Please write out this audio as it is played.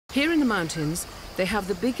Here in the mountains, they have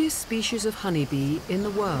the biggest species of honeybee in the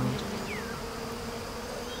world.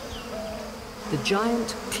 The giant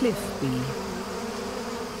cliff bee.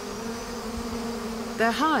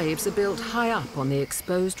 Their hives are built high up on the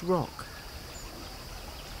exposed rock.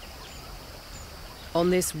 On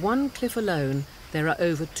this one cliff alone, there are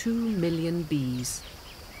over 2 million bees.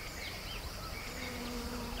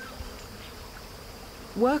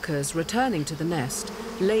 Workers returning to the nest,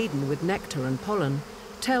 laden with nectar and pollen,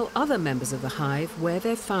 tell other members of the hive where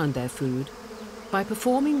they've found their food by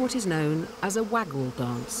performing what is known as a waggle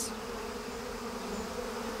dance.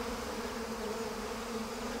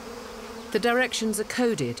 The directions are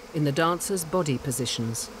coded in the dancers' body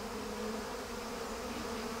positions.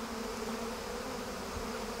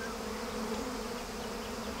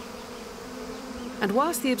 And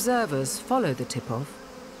whilst the observers follow the tip-off,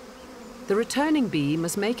 the returning bee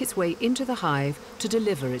must make its way into the hive to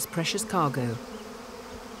deliver its precious cargo.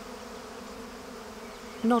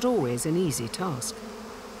 Not always an easy task.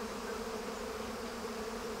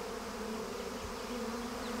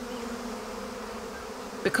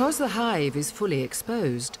 Because the hive is fully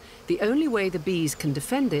exposed, the only way the bees can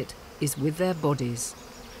defend it is with their bodies.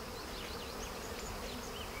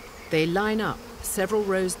 They line up several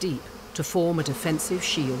rows deep to form a defensive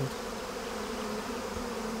shield.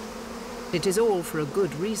 It is all for a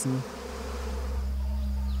good reason.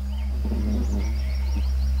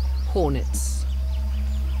 Hornets.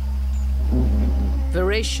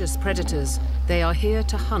 Voracious predators, they are here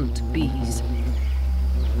to hunt bees.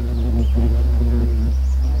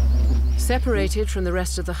 Separated from the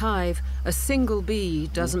rest of the hive, a single bee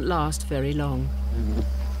doesn't last very long.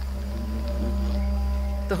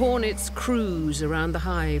 The hornets cruise around the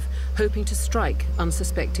hive, hoping to strike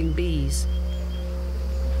unsuspecting bees.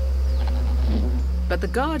 But the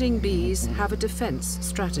guarding bees have a defense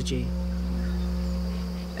strategy.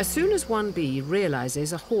 As soon as one bee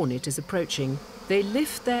realizes a hornet is approaching, they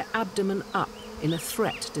lift their abdomen up in a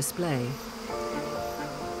threat display.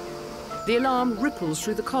 The alarm ripples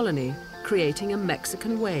through the colony, creating a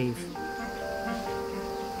Mexican wave.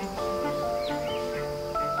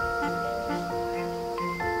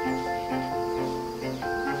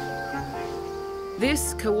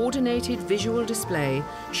 This coordinated visual display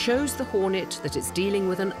shows the hornet that it's dealing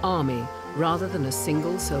with an army rather than a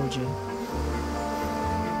single soldier.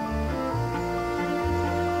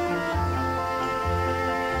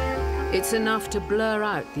 It's enough to blur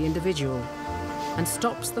out the individual and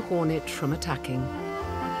stops the hornet from attacking.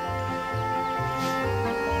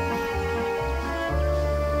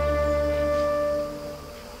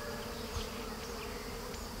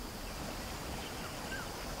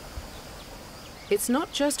 It's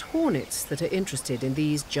not just hornets that are interested in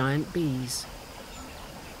these giant bees.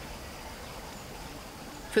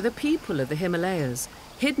 For the people of the Himalayas,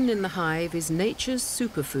 hidden in the hive is nature's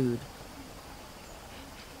superfood,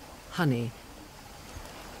 honey.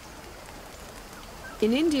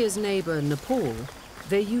 In India's neighbour, Nepal,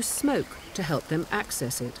 they use smoke to help them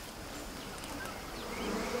access it.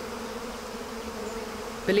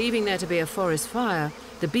 Believing there to be a forest fire,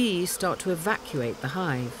 the bees start to evacuate the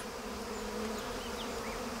hive.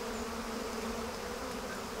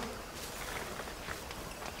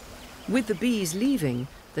 With the bees leaving,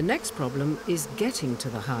 the next problem is getting to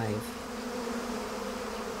the hive.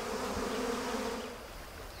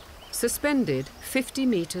 Suspended 50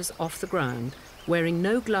 meters off the ground, wearing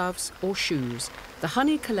no gloves or shoes, the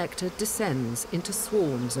honey collector descends into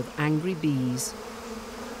swarms of angry bees.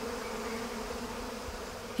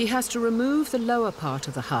 He has to remove the lower part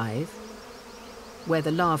of the hive, where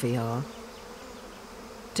the larvae are,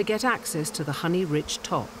 to get access to the honey-rich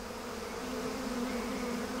top.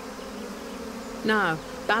 Now,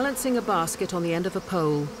 balancing a basket on the end of a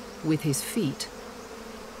pole with his feet,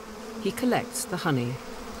 he collects the honey.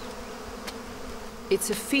 It's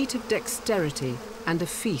a feat of dexterity and a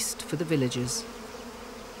feast for the villagers.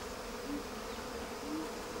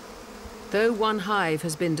 Though one hive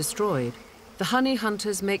has been destroyed, the honey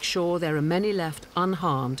hunters make sure there are many left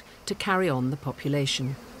unharmed to carry on the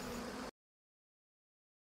population.